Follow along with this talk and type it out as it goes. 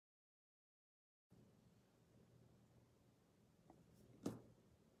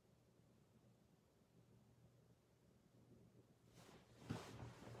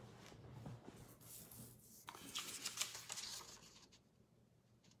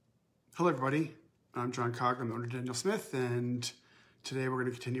Hello everybody, I'm John Cog, I'm the owner of Daniel Smith, and today we're going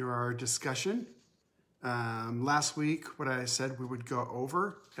to continue our discussion. Last week, what I said we would go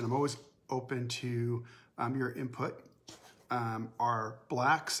over, and I'm always open to your input, are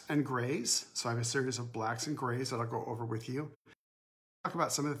blacks and grays. So I have a series of blacks and grays that I'll go over with you. Talk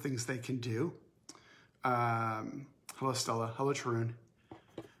about some of the things they can do. Hello Stella, hello Tarun.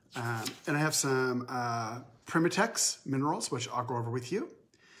 And I have some Primitex minerals, which I'll go over with you.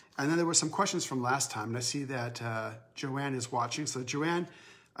 And then there were some questions from last time, and I see that Joanne is watching. So Joanne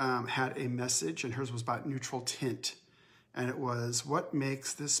had a message, and hers was about neutral tint. And it was, what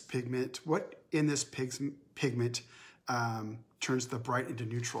makes this pigment, what in this pigment turns the bright into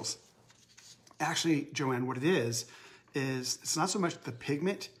neutrals? Actually, Joanne, what it is it's not so much the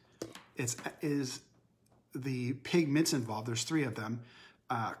pigment, is the pigments involved. There's 3 of them,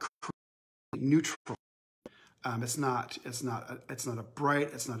 neutral. It's not a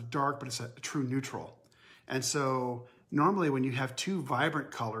bright, it's not a dark, but it's a true neutral. And so normally when you have 2 vibrant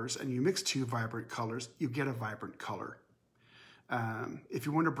colors and you mix 2 vibrant colors, you get a vibrant color. If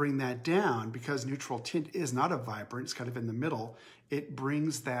you want to bring that down, because neutral tint is not a vibrant, it's kind of in the middle, it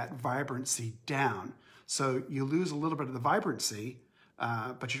brings that vibrancy down. So you lose a little bit of the vibrancy,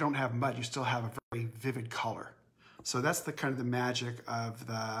 but you don't have much, you still have a very vivid color. So that's the kind of the magic of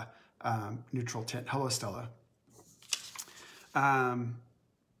the neutral tint. Hello, Stella. They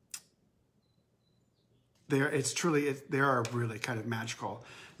are really kind of magical.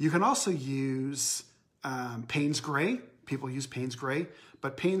 You can also use Payne's Gray. People use Payne's Gray,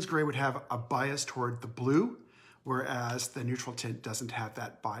 but Payne's Gray would have a bias toward the blue, whereas the neutral tint doesn't have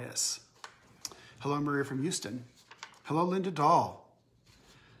that bias. Hello, Maria from Houston. Hello, Linda Dahl.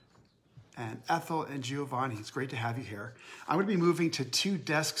 And Ethel and Giovanni, it's great to have you here. I'm going to be moving to 2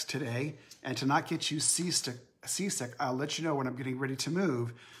 desks today, and to not get you seasick, I'll let you know when I'm getting ready to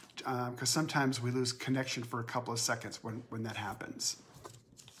move, because sometimes we lose connection for a couple of seconds when that happens.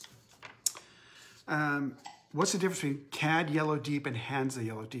 What's the difference between CAD Yellow Deep and Hansa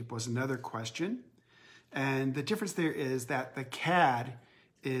Yellow Deep was another question. And the difference there is that the CAD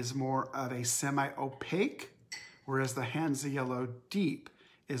is more of a semi-opaque, whereas the Hansa Yellow Deep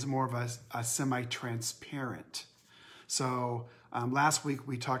is more of a semi-transparent. So last week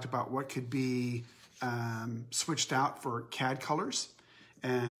we talked about what could be switched out for CAD colors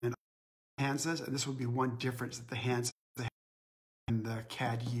and Hansas, and this would be one difference that the Hansa and the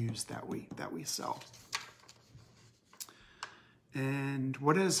CAD use that we sell. And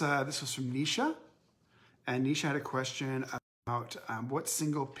what is this was from Nisha, and Nisha had a question about what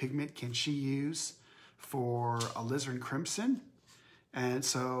single pigment can she use for alizarin crimson. And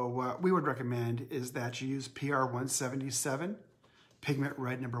so what we would recommend is that you use PR 177, pigment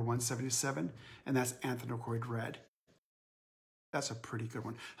red number 177, and that's anthracoid red. That's a pretty good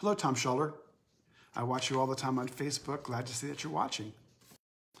one. Hello, Tom Schuller. I watch you all the time on Facebook. Glad to see that you're watching.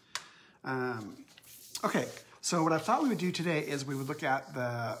 Okay, so what I thought we would do today is we would look at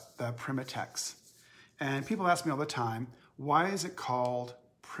the Primitex. And people ask me all the time, why is it called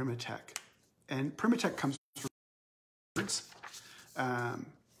Primitech? And Primitech comes from words.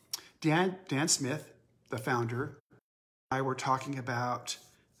 Dan Smith, the founder, and I were talking about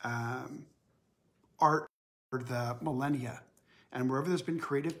art for the millennia. And wherever there's been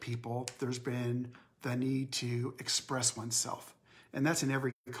creative people, there's been the need to express oneself. And that's in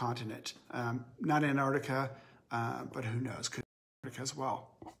every continent. Not Antarctica, but who knows, could be Antarctica as well.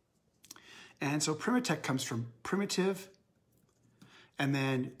 And so Primitech comes from primitive, and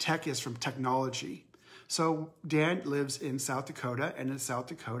then tech is from technology. So Dan lives in South Dakota, and in South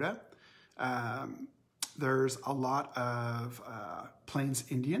Dakota, there's a lot of Plains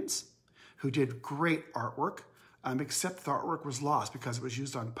Indians who did great artwork, except the artwork was lost because it was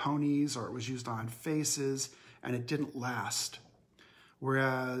used on ponies or it was used on faces, and it didn't last.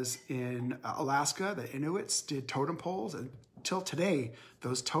 Whereas in Alaska, the Inuits did totem poles, and until today,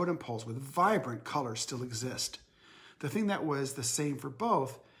 those totem poles with vibrant colors still exist. The thing that was the same for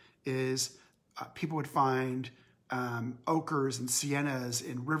both is people would find ochres and siennas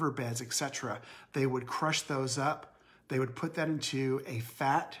in riverbeds, etc. They would crush those up. They would put that into a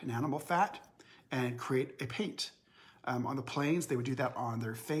fat, an animal fat, and create a paint. On the plains, they would do that on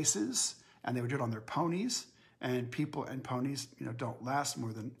their faces, and they would do it on their ponies. And people and ponies, don't last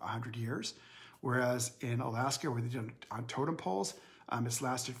more than 100 years. Whereas in Alaska, where they did it on totem poles, it's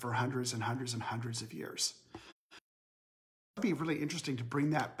lasted for hundreds and hundreds and hundreds of years. It'd be really interesting to bring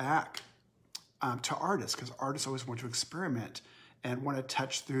that back to artists, because artists always want to experiment and want to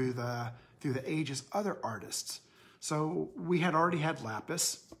touch through the ages other artists. So we had already had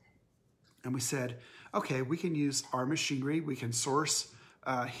lapis, and we said, okay, we can use our machinery, we can source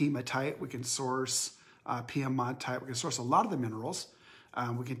hematite, we can source piedmontite, we can source a lot of the minerals.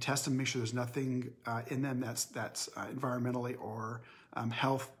 We can test them, make sure there's nothing in them that's environmentally or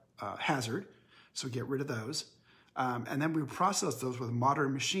health hazard. So we get rid of those. And then we process those with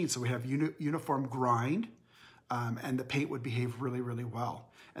modern machines. So we have uniform grind, and the paint would behave really, really well.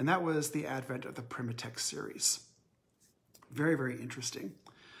 And that was the advent of the Primatex series. Very, very interesting.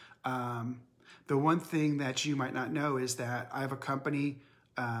 The one thing that you might not know is that I have a company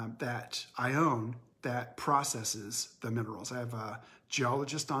that I own that processes the minerals. I have a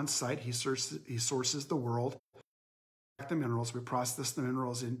geologist on site. He sources the world, the minerals. We process the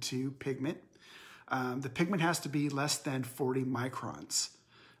minerals into pigment. The pigment has to be less than 40 microns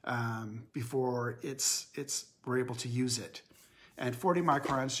before we're able to use it. And 40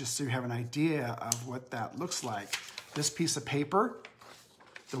 microns, just so you have an idea of what that looks like. This piece of paper,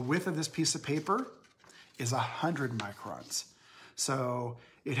 the width of this piece of paper is 100 microns. So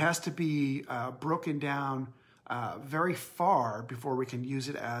it has to be broken down very far before we can use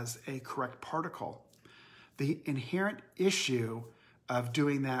it as a correct particle. The inherent issue of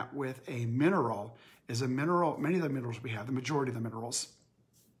doing that with a mineral is many of the minerals we have, the majority of the minerals,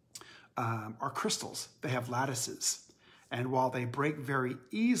 are crystals. They have lattices. And while they break very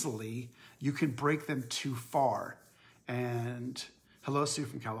easily, you can break them too far. And hello, Sue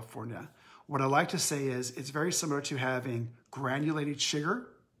from California. What I like to say is it's very similar to having granulated sugar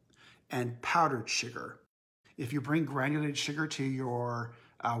and powdered sugar. If you bring granulated sugar to your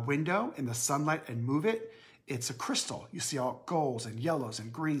window in the sunlight and move it, it's a crystal. You see all golds and yellows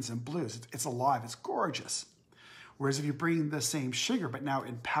and greens and blues. It's alive, it's gorgeous. Whereas if you bring the same sugar, but now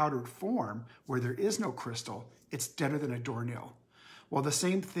in powdered form, where there is no crystal, it's deader than a doornail. Well, the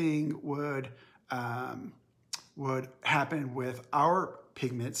same thing would happen with our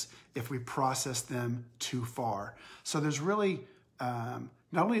pigments if we process them too far. So there's really, not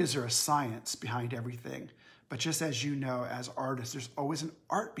only is there a science behind everything, but just as you know, as artists, there's always an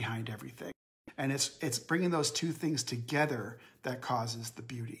art behind everything. And it's bringing those two things together that causes the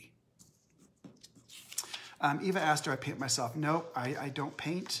beauty. Eva asked, do I paint myself? No, I don't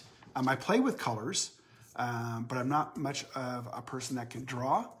paint. I play with colors, but I'm not much of a person that can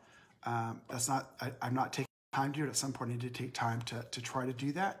draw. I'm not taking time to do it. At some point, I need to take time to try to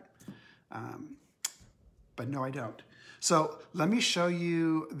do that. But no, I don't. So let me show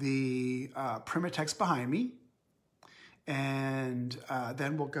you the Primatex behind me. And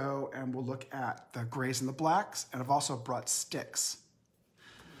then we'll go and we'll look at the grays and the blacks. And I've also brought sticks.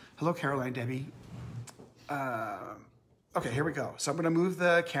 Hello, Caroline, Debbie. Okay, here we go. So I'm going to move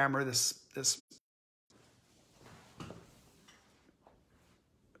the camera. Okay.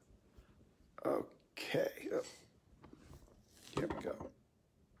 Oh. Here we go.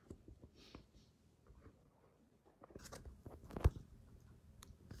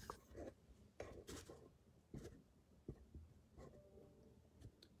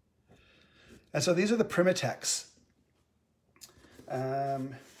 And so these are the Primatex.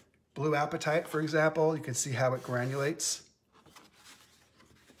 Blue apatite, for example, you can see how it granulates.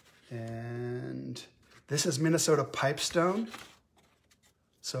 And this is Minnesota pipestone.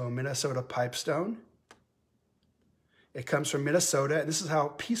 So Minnesota pipestone. It comes from Minnesota, and this is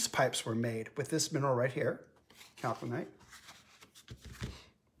how peace pipes were made with this mineral right here, chalconite.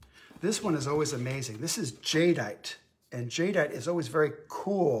 This one is always amazing. This is jadeite, and jadeite is always very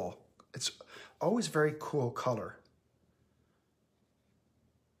cool. It's always very cool color.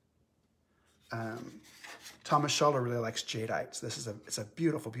 Thomas Schuller really likes jadeite. So it's a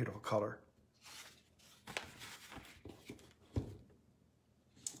beautiful, beautiful color.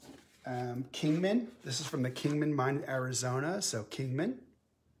 Kingman. This is from the Kingman mine in Arizona. So Kingman.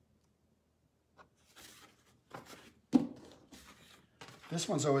 This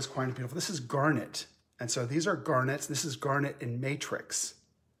one's always quite beautiful. This is garnet. And so these are garnets. This is garnet in matrix.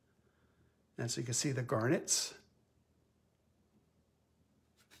 And so you can see the garnets.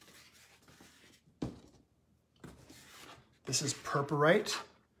 This is purpurite.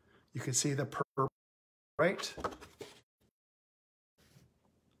 You can see the purpurite.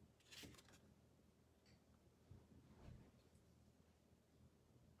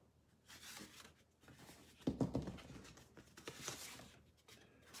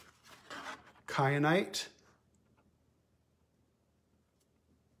 Kyanite.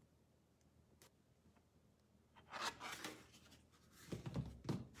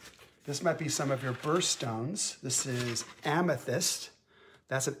 This might be some of your birthstones. This is amethyst.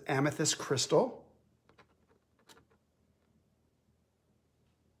 That's an amethyst crystal.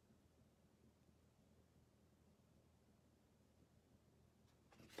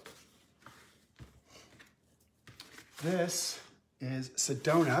 This is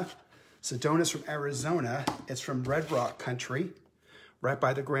Sedona. Sedona's from Arizona. It's from Red Rock country, right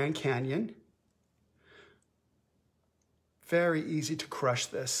by the Grand Canyon. Very easy to crush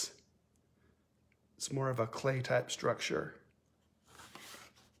this. It's more of a clay type structure.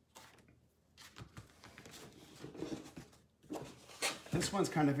 This one's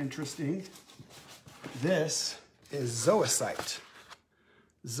kind of interesting. This is zoisite.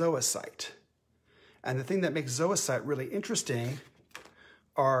 Zoisite. And the thing that makes zoisite really interesting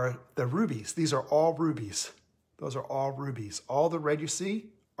are the rubies. These are all rubies. Those are all rubies. All the red you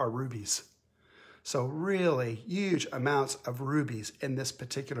see are rubies. So really huge amounts of rubies in this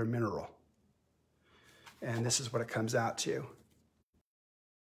particular mineral. And this is what it comes out to.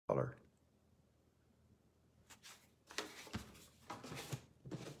 Color.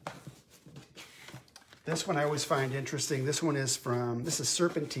 This one I always find interesting. This is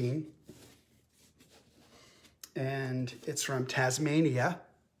serpentine. And it's from Tasmania,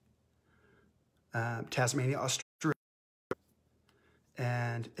 Australia.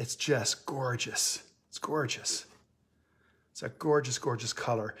 And it's just gorgeous. It's gorgeous. It's a gorgeous, gorgeous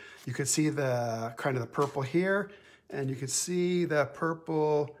color. You can see the kind of the purple here, and you can see the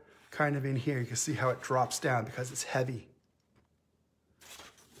purple kind of in here. You can see how it drops down because it's heavy.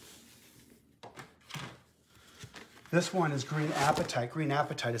 This one is green apatite. Green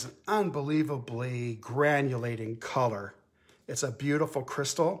apatite is an unbelievably granulating color. It's a beautiful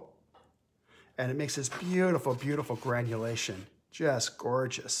crystal, and it makes this beautiful, beautiful granulation. Just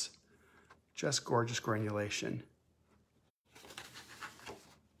gorgeous granulation.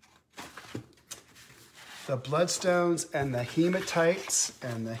 The bloodstones and the hematites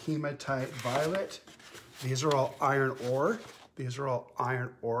and the hematite violet, these are all iron ore. These are all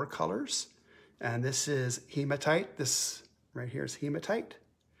iron ore colors. And this is hematite. This right here is hematite.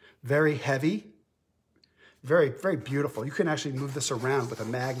 Very heavy, very, very beautiful. You can actually move this around with a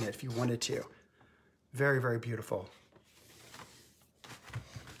magnet if you wanted to. Very, very beautiful.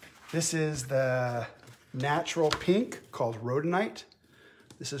 This is the natural pink called rhodonite.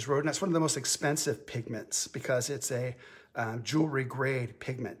 This is rhodonite. It's one of the most expensive pigments because it's a jewelry grade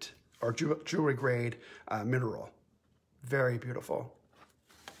pigment or jewelry grade mineral. Very beautiful.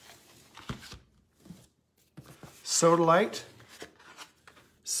 Sodalite.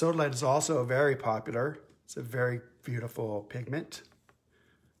 Sodalite is also very popular. It's a very beautiful pigment.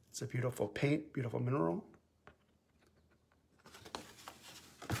 It's a beautiful paint, beautiful mineral.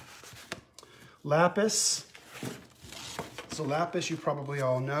 Lapis. So lapis, you probably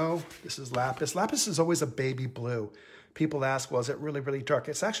all know. This is lapis. Lapis is always a baby blue. People ask, well, is it really, really dark?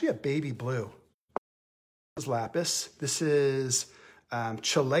 It's actually a baby blue. This is lapis. This is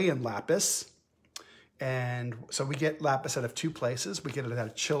Chilean lapis. And so we get lapis out of two places. We get it out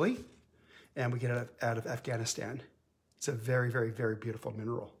of Chile, and we get it out of Afghanistan. It's a very, very, very beautiful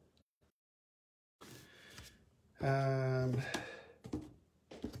mineral.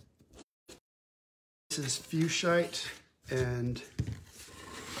 This is fuchsite and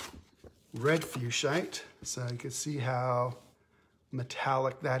red fuchsite. So you can see how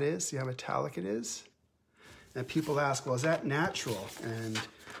metallic that is. See how metallic it is? And people ask, well, is that natural? And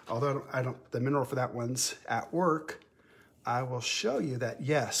although the mineral for that one's at work, I will show you that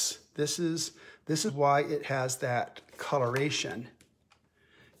yes, this is why it has that coloration,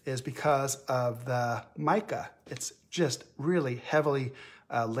 is because of the mica. It's just really heavily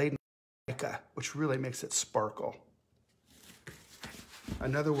laden mica, which really makes it sparkle.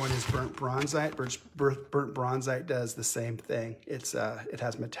 Another one is burnt bronzite. Burnt bronzite does the same thing. It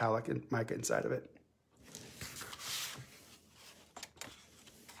has metallic and mica inside of it.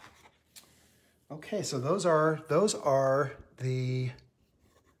 Okay, so those are the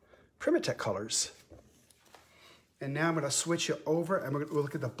PrimaTek colors. And now I'm going to switch you over and we'll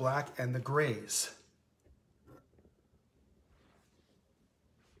look at the black and the grays.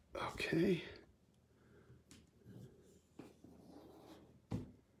 Okay.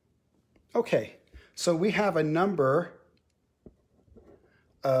 Okay, so we have a number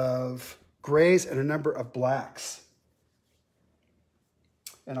of grays and a number of blacks.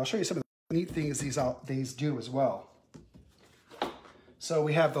 And I'll show you some of the neat things these do as well. So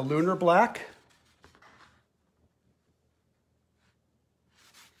we have the lunar black.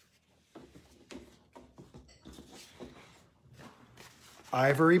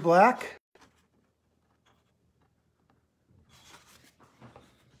 Ivory black.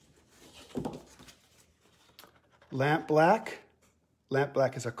 Lamp black. Lamp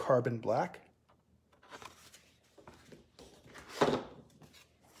black is a carbon black.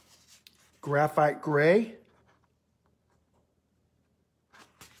 Graphite gray.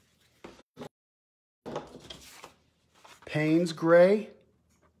 Payne's Gray,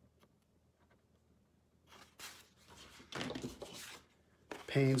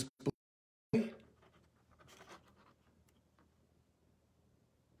 Payne's Blue,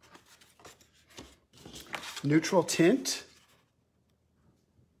 Neutral Tint,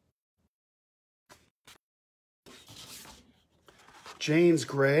 Jane's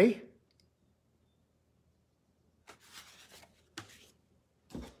Gray,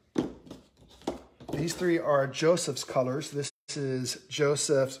 these three are Joseph's colors. This is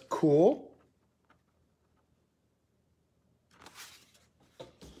Joseph's Cool,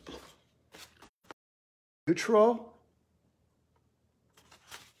 Neutral,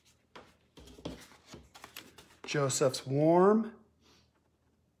 Joseph's Warm,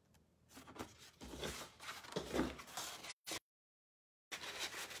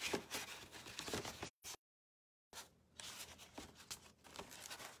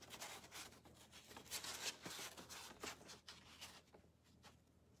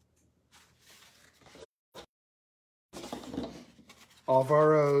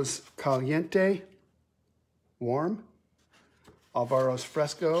 Alvaro's Caliente, Warm, Alvaro's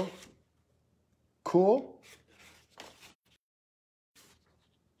Fresco, Cool,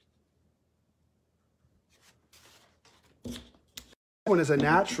 this one is a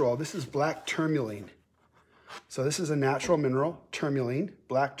natural. This is black tourmaline. So this is a natural mineral, tourmaline,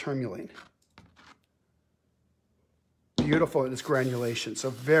 black tourmaline. Beautiful in its granulation.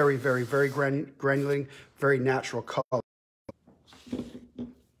 So very, very, very granulating, very natural color.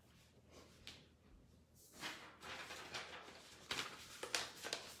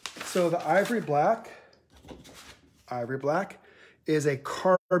 So the ivory black is a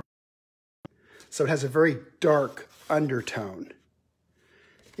carbon, so it has a very dark undertone.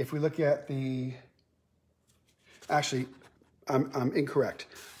 If we look at the, actually, I'm incorrect.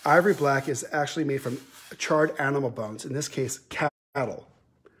 Ivory black is actually made from charred animal bones, in this case, cattle.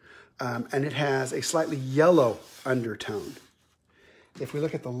 And it has a slightly yellow undertone. If we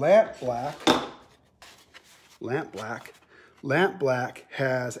look at the lamp black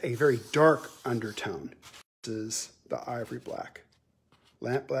has a very dark undertone. This is the ivory black.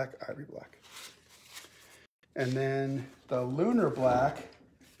 Lamp black, ivory black. And then the lunar black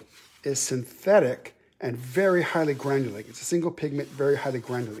is synthetic and very highly granulating. It's a single pigment, very highly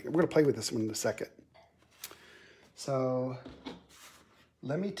granulating. We're going to play with this one in a second. So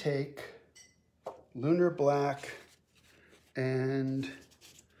let me take lunar black and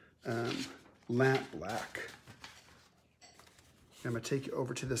lamp black. I'm going to take you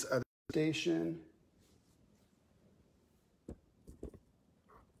over to this other station.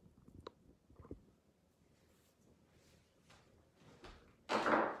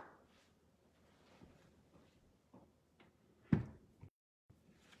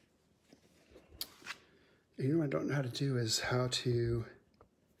 You know what I don't know how to do is how to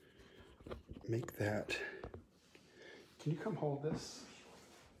make that. Can you come hold this?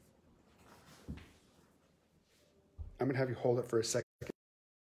 I'm going to have you hold it for a second.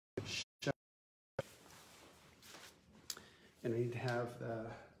 And I need to have the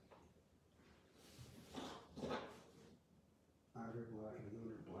ivory black and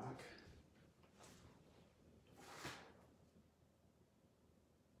lunar black.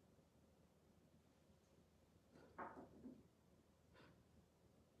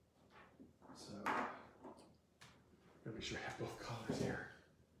 So, gotta make sure I have both colors here.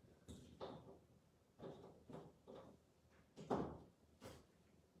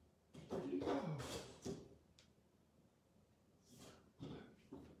 Where did you go?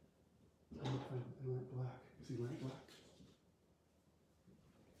 Lamp black. Is he lamp black?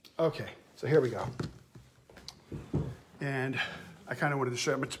 Okay, so here we go. And I kind of wanted to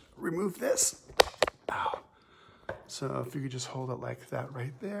show you, I'm going to remove this. Ow. So if you could just hold it like that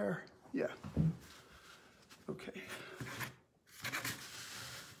right there. Yeah. Okay.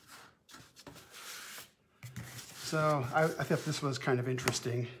 So I thought this was kind of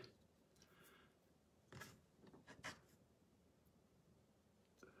interesting.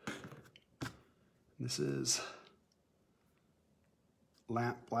 This is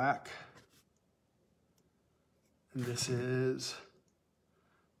lamp black. And this is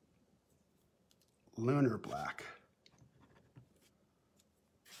lunar black.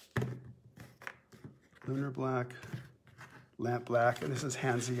 Lunar black, lamp black, and this is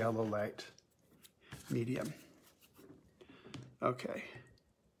Hansa Yellow Light, medium. Okay.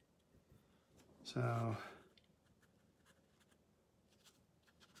 So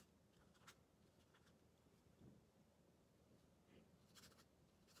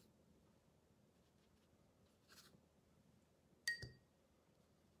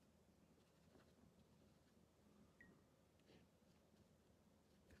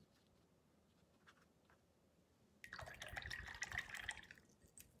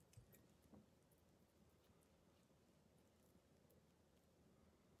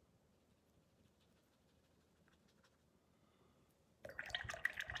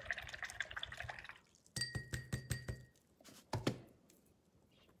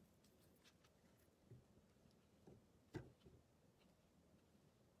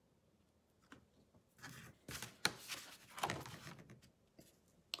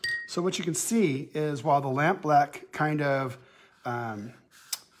So what you can see is while the lamp black kind of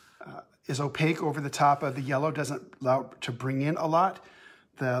is opaque over the top of the yellow, doesn't allow it to bring in a lot,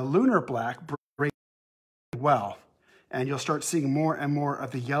 the lunar black breaks well. And you'll start seeing more and more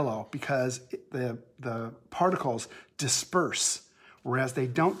of the yellow because the particles disperse, whereas they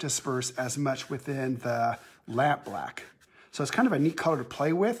don't disperse as much within the lamp black. So it's kind of a neat color to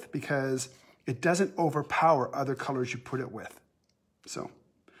play with because it doesn't overpower other colors you put it with. So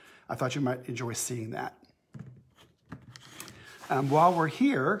I thought you might enjoy seeing that. While we're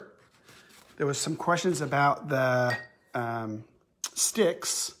here, there was some questions about the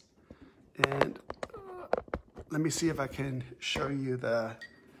sticks, and let me see if I can show you the.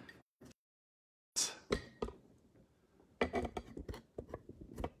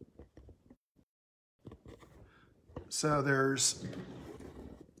 So there's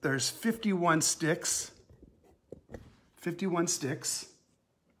 51 sticks. 51 sticks.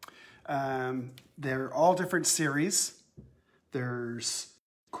 They're all different series. There's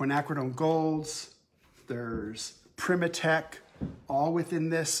quinacridone golds. There's Primatech, all within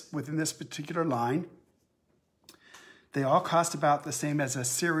this particular line. They all cost about the same as a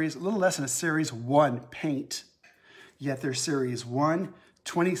series, a little less than a series 1 paint. Yet they're series 1,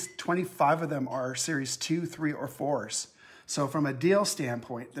 25 of them are series 2, 3, or 4s. So from a deal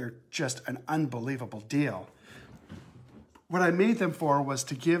standpoint, they're just an unbelievable deal. What I made them for was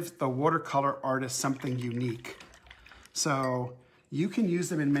to give the watercolor artist something unique. So you can use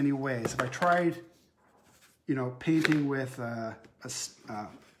them in many ways. If I tried, painting with a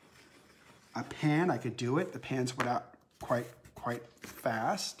pan, I could do it. The pans went out quite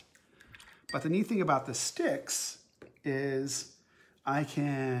fast. But the neat thing about the sticks is I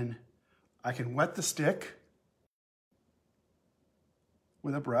can wet the stick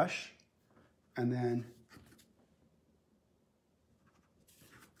with a brush and then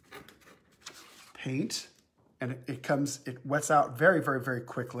paint, and it wets out very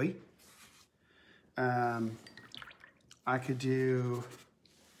quickly. I could do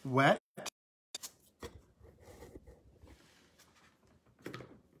wet,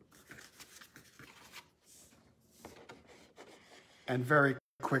 and very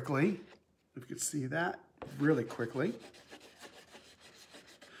quickly. If you can see that, really quickly.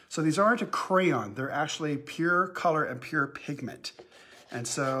 So these aren't a crayon, they're actually pure color and pure pigment. And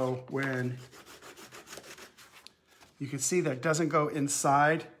so when you can see that it doesn't go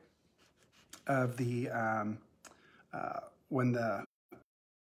inside of the, when the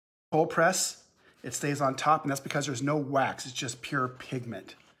cold press, it stays on top, and that's because there's no wax, it's just pure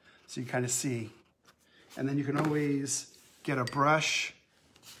pigment. So you kind of see. And then you can always get a brush,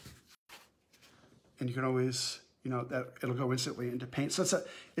 and you can always, that it'll go instantly into paint. So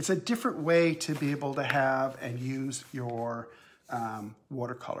it's a different way to be able to have and use your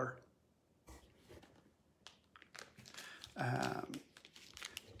watercolor.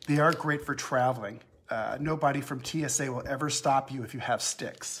 They are great for traveling. Nobody from TSA will ever stop you if you have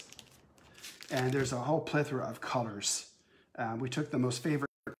sticks. And there's a whole plethora of colors. We took the most favorite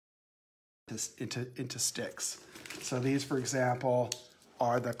into sticks. So these, for example,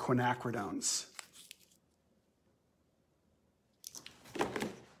 are the quinacridones.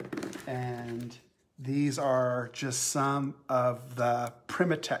 And these are just some of the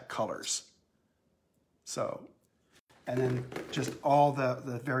Primatech colors. So, and then just all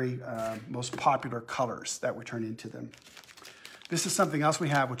the very most popular colors that we turn into them. This is something else we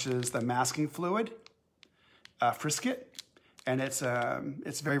have, which is the masking fluid, Frisket. And it's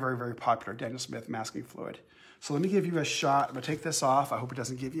very popular, Daniel Smith masking fluid. So let me give you a shot. I'm gonna take this off. I hope it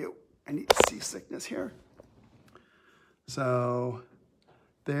doesn't give you any seasickness here. So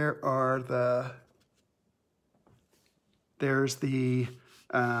there's the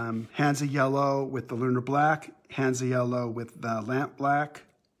Hansa yellow with the lunar black, Hansa yellow with the lamp black.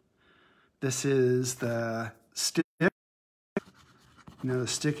 This is the stick. The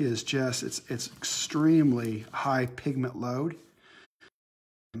stick is just, it's extremely high pigment load.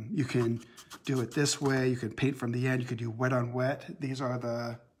 You can do it this way. You can paint from the end. You could do wet on wet. These are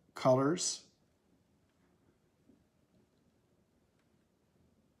the colors.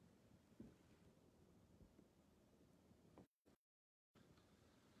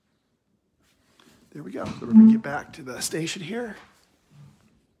 There we go. So we're gonna get back to the station here.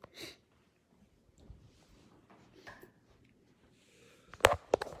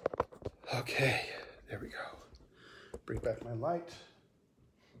 Okay, there we go. Bring back my light.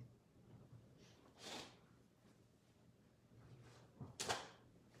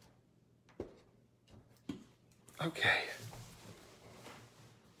 Okay.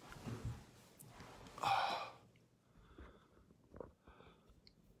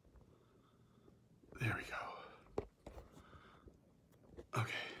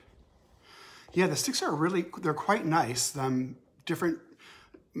 Yeah, the sticks are really, they're quite nice.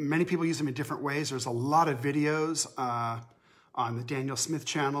 Many people use them in different ways. There's a lot of videos on the Daniel Smith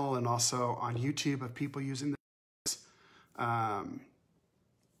channel and also on YouTube of people using this.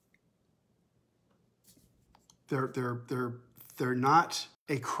 They're not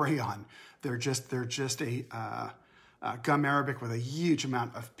a crayon. They're just a gum arabic with a huge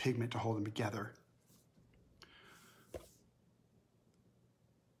amount of pigment to hold them together.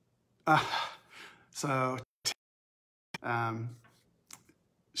 So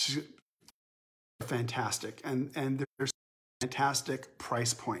she's fantastic, and there's a fantastic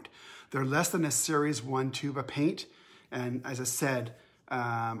price point. They're less than a Series 1 tube of paint, and as I said,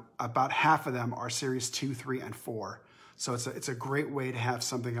 about half of them are Series 2, 3, and 4. So it's a great way to have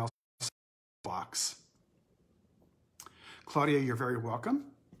something else in the box. Claudia, you're very welcome.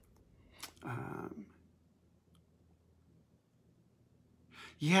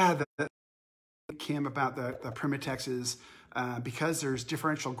 Yeah, Kim, about the Primitex is because there's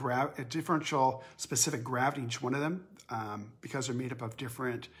differential specific gravity in each one of them, because they're made up of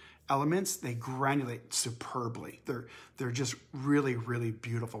different elements, they granulate superbly. They're just really, really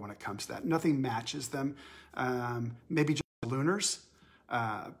beautiful when it comes to that. Nothing matches them. Maybe just lunars,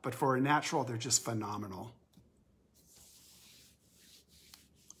 but for a natural, they're just phenomenal.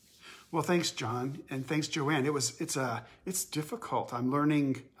 Well, thanks, John, and thanks, Joanne. It's difficult. I'm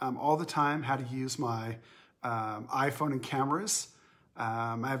learning all the time how to use my iPhone and cameras.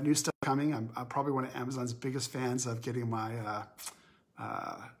 I have new stuff coming. I'm probably one of Amazon's biggest fans of getting my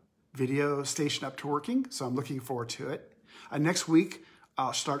video station up to working, so I'm looking forward to it. Next week,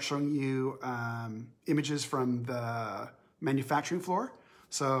 I'll start showing you images from the manufacturing floor.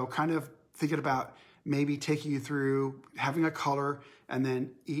 So kind of thinking about maybe taking you through having a color and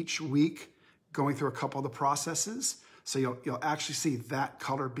then each week going through a couple of the processes. So you'll actually see that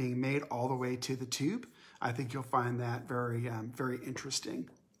color being made all the way to the tube. I think you'll find that very, very interesting.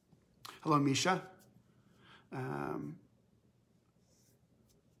 Hello, Misha.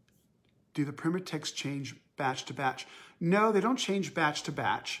 Do the Primitex change batch to batch? No, they don't change batch to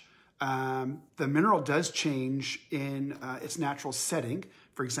batch. The mineral does change in its natural setting.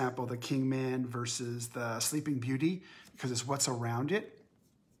 For example, the Kingman versus the Sleeping Beauty, because it's what's around it.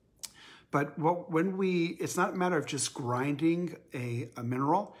 But it's not a matter of just grinding a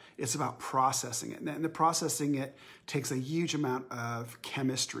mineral, it's about processing it. And the processing it takes a huge amount of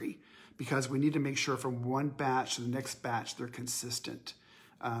chemistry because we need to make sure from one batch to the next batch, they're consistent.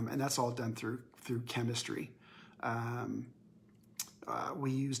 And that's all done through chemistry.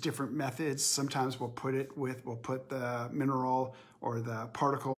 We use different methods. Sometimes we'll put the mineral or the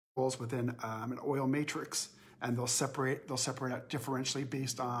particles within an oil matrix, and they'll separate out differentially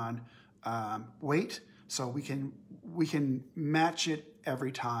based on weight. So we can match it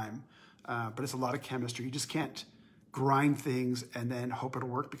every time, but it's a lot of chemistry. You just can't grind things and then hope it'll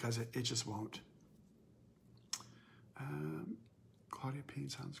work because it just won't. Claudia Payne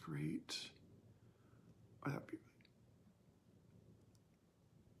sounds great.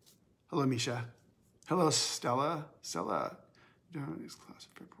 Hello, Misha. Hello, Stella. Stella, doing this class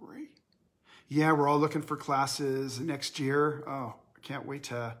in February. Yeah, we're all looking for classes next year. Oh, I can't wait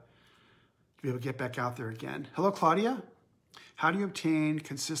to be able to get back out there again. Hello, Claudia. How do you obtain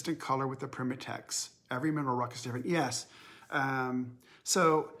consistent color with the Primitex? Every mineral rock is different. Yes.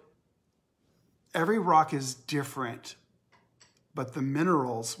 So every rock is different, but the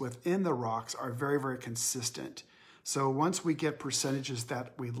minerals within the rocks are very, very consistent. So once we get percentages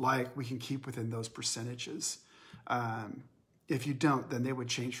that we like, we can keep within those percentages. If you don't, then they would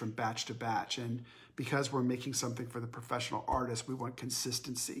change from batch to batch. And because we're making something for the professional artist, we want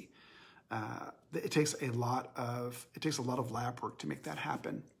consistency. It takes a lot of lab work to make that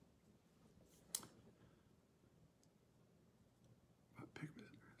happen.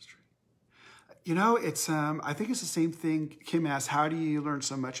 You know, I think it's the same thing. Kim asked, how do you learn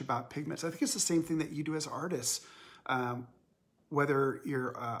so much about pigments? I think it's the same thing that you do as artists. Whether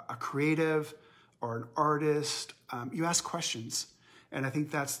you're a creative or an artist, you ask questions. And I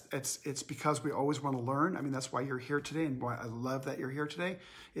think it's because we always want to learn. I mean, that's why you're here today and why I love that you're here today.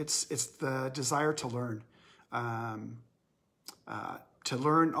 It's the desire to learn,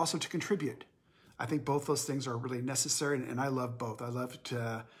 also to contribute. I think both those things are really necessary, and I love both. I love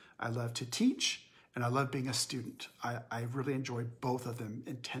to teach, and I love being a student. I really enjoy both of them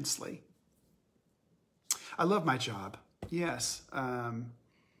intensely. I love my job, yes.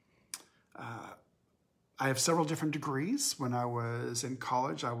 I have several different degrees. When I was in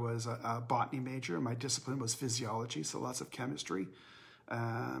college, I was a botany major. My discipline was physiology, so lots of chemistry.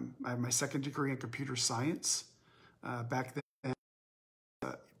 I have my second degree in computer science. Back then,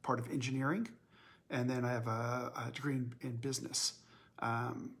 part of engineering. and then I have a degree in business.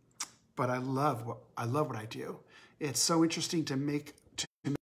 But I love what I do. It's so interesting to make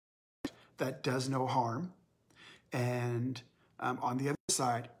that does no harm, and on the other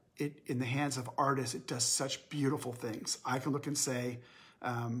side, in the hands of artists, it does such beautiful things. I can look and say,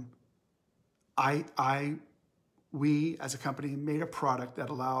 we as a company made a product that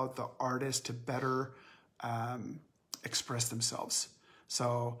allowed the artist to better express themselves.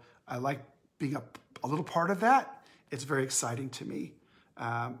 So I like being a little part of that. It's very exciting to me.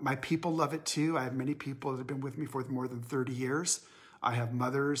 My people love it too. I have many people that have been with me for more than 30 years. I have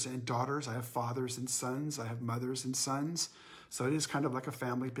mothers and daughters. I have fathers and sons. I have mothers and sons. So it is kind of like a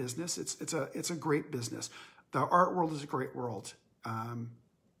family business. It's a great business. The art world is a great world.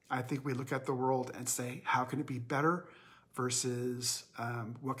 I think we look at the world and say, how can it be better versus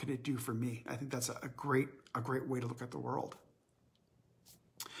what can it do for me? I think that's a great way to look at the world.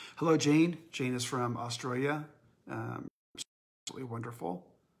 Hello, Jane. Jane is from Australia. Absolutely wonderful.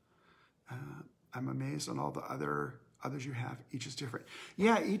 I'm amazed on all the others you have. Each is different.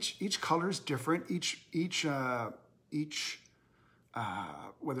 Yeah, each color is different. Each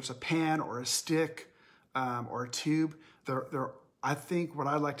whether it's a pan or a stick or a tube, I think what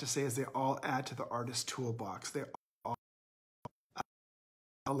I like to say is they all add to the artist's toolbox. They all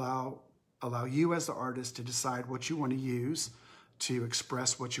allow you as the artist to decide what you want to use to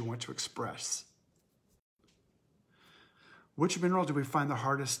express what you want to express. Which mineral do we find the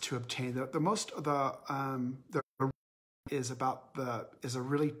hardest to obtain? Is a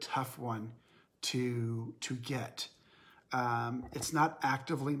really tough one to get. It's not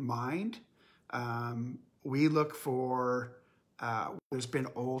actively mined. We look for, there's been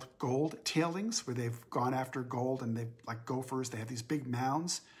old gold tailings where they've gone after gold and they've, like gophers, they have these big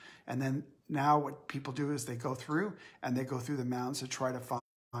mounds. And then now what people do is they go through the mounds to try to find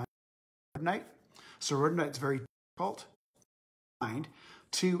rhodonite. So rhodonite is very difficult to find.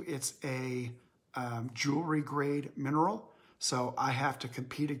 Two, it's a jewelry grade mineral. So I have to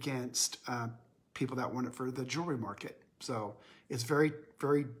compete against people that want it for the jewelry market. So it's very,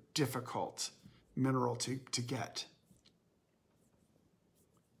 very difficult mineral to get.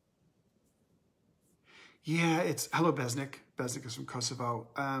 Yeah, hello, Besnik. Besnik is from Kosovo.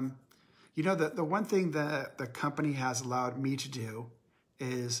 You know, the one thing that the company has allowed me to do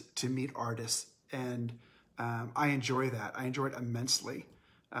is to meet artists. And I enjoy that. I enjoy it immensely.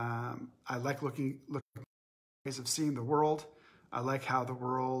 I like looking ways of seeing the world. I like how the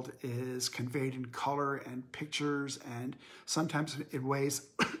world is conveyed in color and pictures and sometimes in ways,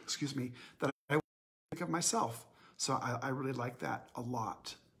 excuse me, that I think of myself. So I really like that a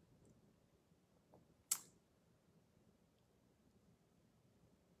lot.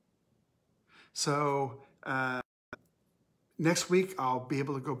 So next week, I'll be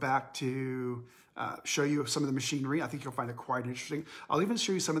able to go back to show you some of the machinery. I think you'll find it quite interesting. I'll even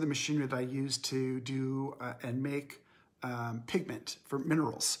show you some of the machinery that I use to do and make pigment for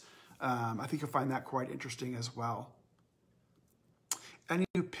minerals. I think you'll find that quite interesting as well. Any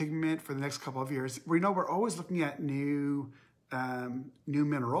new pigment for the next couple of years? We know we're always looking at new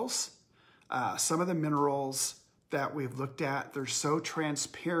minerals. Some of the minerals that we've looked at, they're so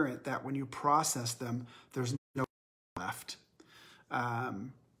transparent that when you process them, there's no left.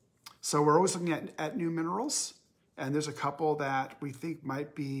 So we're always looking at new minerals, and there's a couple that we think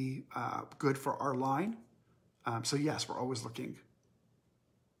might be good for our line. So yes, we're always looking.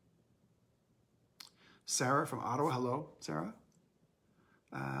 Sarah from Ottawa, hello, Sarah.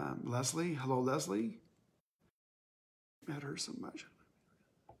 Leslie, hello, Leslie. Matter so much.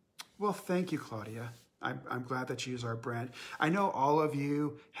 Well, thank you, Claudia. I'm glad that you use our brand. I know all of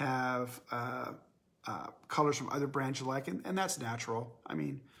you have colors from other brands you like, and that's natural. I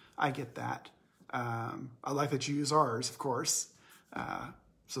mean, I get that. I like that you use ours, of course.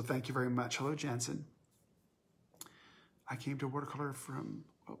 So thank you very much. Hello, Jansen. I came to watercolor from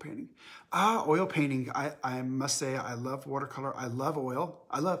oil painting. Oil painting. I must say I love watercolor. I love oil.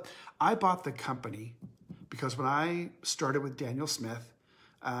 I bought the company because when I started with Daniel Smith,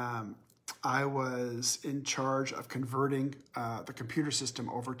 I was in charge of converting the computer system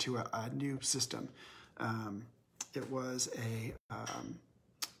over to a new system. It was a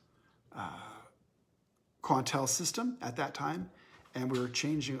Quantel system at that time, and we were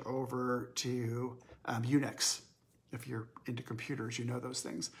changing over to Unix. If you're into computers, you know those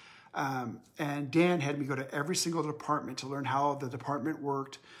things. And Dan had me go to every single department to learn how the department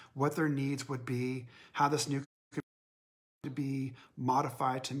worked, what their needs would be, how this new could be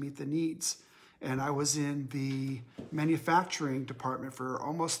modified to meet the needs. And I was in the manufacturing department for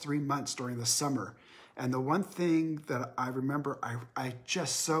almost 3 months during the summer. And the one thing that I remember I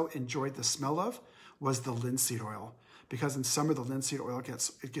just so enjoyed the smell of was the linseed oil, because in summer the linseed oil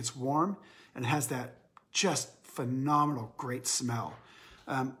gets warm and it has that just phenomenal, great smell.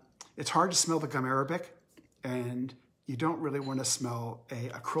 It's hard to smell the gum arabic, and you don't really want to smell a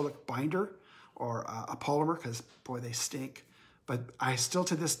acrylic binder or a polymer because, boy, they stink. But I still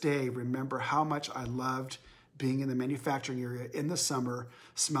to this day remember how much I loved being in the manufacturing area in the summer,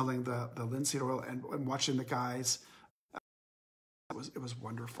 smelling the linseed oil and watching the guys. It was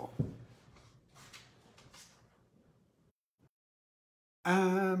wonderful.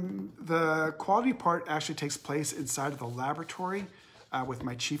 The quality part actually takes place inside of the laboratory with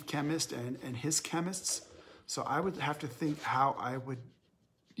my chief chemist and his chemists. So I would have to think how I would,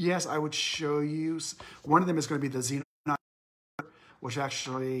 yes, I would show you. One of them is going to be the xenon, which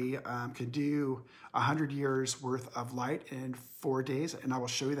actually can do 100 years worth of light in 4 days. And I will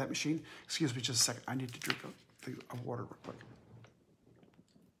show you that machine. Excuse me just a second. I need to drink a water real quick.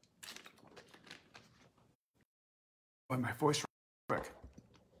 Oh, my voice real quick.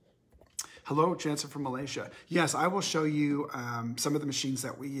 Hello, Jansen from Malaysia. Yes, I will show you some of the machines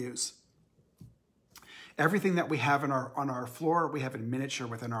that we use. Everything that we have on our floor, we have in miniature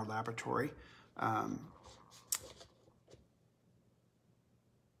within our laboratory.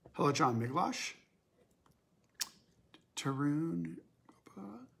 Hello, John Miglosh. Tarun.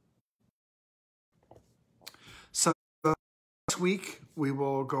 So this week, we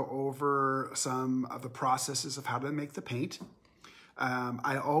will go over some of the processes of how to make the paint.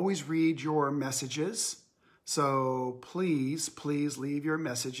 I always read your messages, so please leave your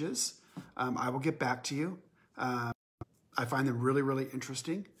messages. I will get back to you. I find them really, really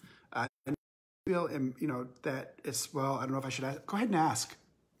interesting. And I feel, that it's, well, I don't know if I should ask. Go ahead and ask.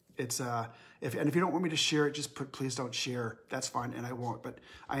 It's, if you don't want me to share it, just put, please don't share. That's fine, and I won't. But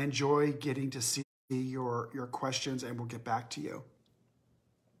I enjoy getting to see your questions, and we'll get back to you.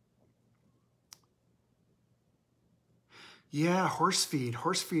 Yeah, horse feed.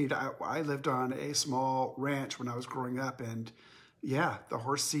 Horse feed. I lived on a small ranch when I was growing up, and yeah, the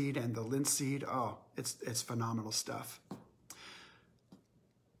horse seed and the linseed. Oh, it's phenomenal stuff.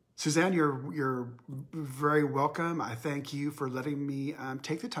 Suzanne, you're very welcome. I thank you for letting me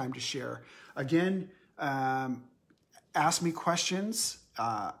take the time to share. Again, ask me questions.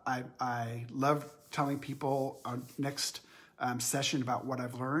 I love telling people our next session about what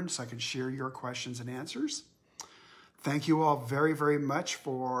I've learned, so I can share your questions and answers. Thank you all very, very much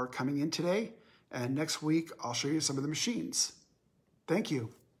for coming in today. And next week, I'll show you some of the machines. Thank you.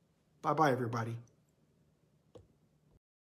 Bye-bye, everybody.